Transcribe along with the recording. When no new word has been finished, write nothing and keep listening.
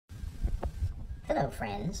Hello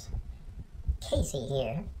friends, Casey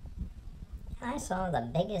here. I saw the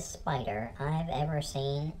biggest spider I've ever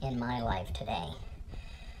seen in my life today.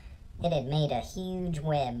 It had made a huge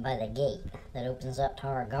web by the gate that opens up to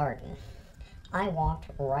our garden. I walked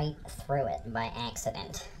right through it by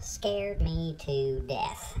accident. Scared me to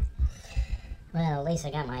death. Well, at least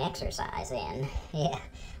I got my exercise in. Yeah,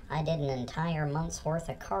 I did an entire month's worth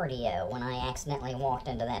of cardio when I accidentally walked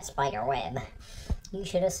into that spider web. You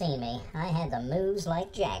should have seen me. I had the moves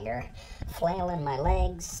like Jagger, flailing my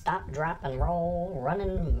legs, stop, drop, and roll,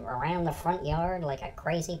 running around the front yard like a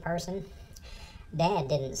crazy person. Dad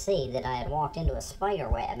didn't see that I had walked into a spider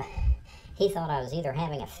web. He thought I was either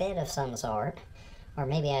having a fit of some sort, or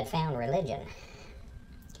maybe I'd found religion.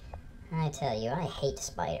 I tell you, I hate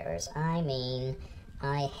spiders.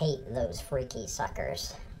 I hate those freaky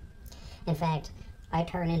suckers. In fact, I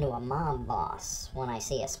turn into a mob boss when I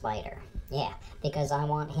see a spider. Yeah, because I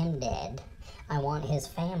want him dead, I want his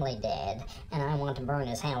family dead, and I want to burn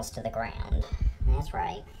his house to the ground. That's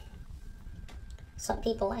right. Some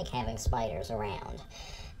people like having spiders around.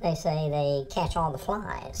 They say they catch all the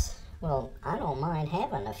flies. Well, I don't mind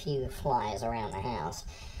having a few flies around the house.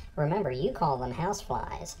 Remember, you call them house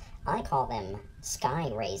flies. I call them sky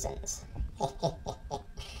raisins.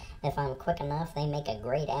 If I'm quick enough, they make a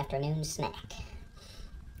great afternoon snack.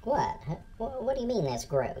 What? What do you mean that's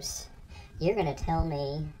gross? You're gonna tell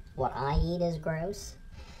me what I eat is gross?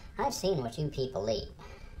 I've seen what you people eat.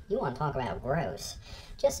 You want to talk about gross?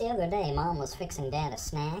 Just the other day, Mom was fixing Dad a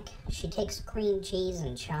snack. She takes cream cheese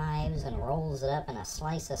and chives and rolls it up in a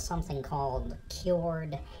slice of something called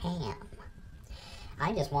cured ham.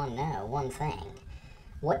 I just want to know one thing.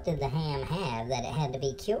 What did the ham have that it had to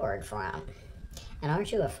be cured from? And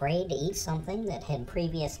aren't you afraid to eat something that had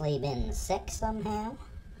previously been sick somehow?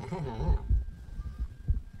 I don't know.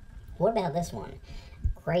 What about this one?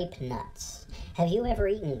 Grape nuts. Have you ever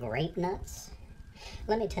eaten grape nuts?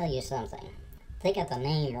 Let me tell you something. They got the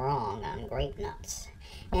name wrong on grape nuts.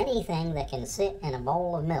 Anything that can sit in a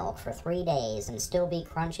bowl of milk for 3 days and still be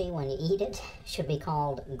crunchy when you eat it should be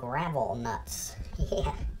called gravel nuts.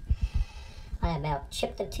 Yeah. I about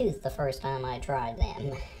chipped a tooth the first time I tried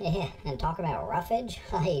them. Yeah, and talk about roughage.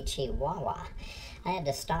 Hey, chihuahua. I had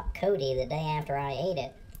to stop Cody the day after I ate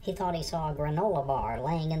it. He thought he saw a granola bar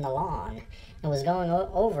laying in the lawn and was going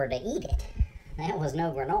over to eat it. That was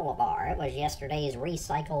no granola bar. It was yesterday's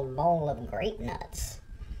recycled bowl of grape nuts.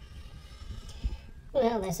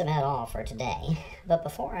 Well, that's about all for today. But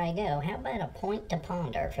before I go, how about a point to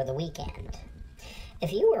ponder for the weekend?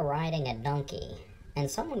 If you were riding a donkey and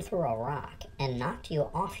someone threw a rock and knocked you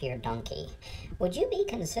off your donkey, would you be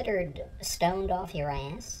considered stoned off your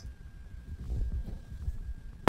ass?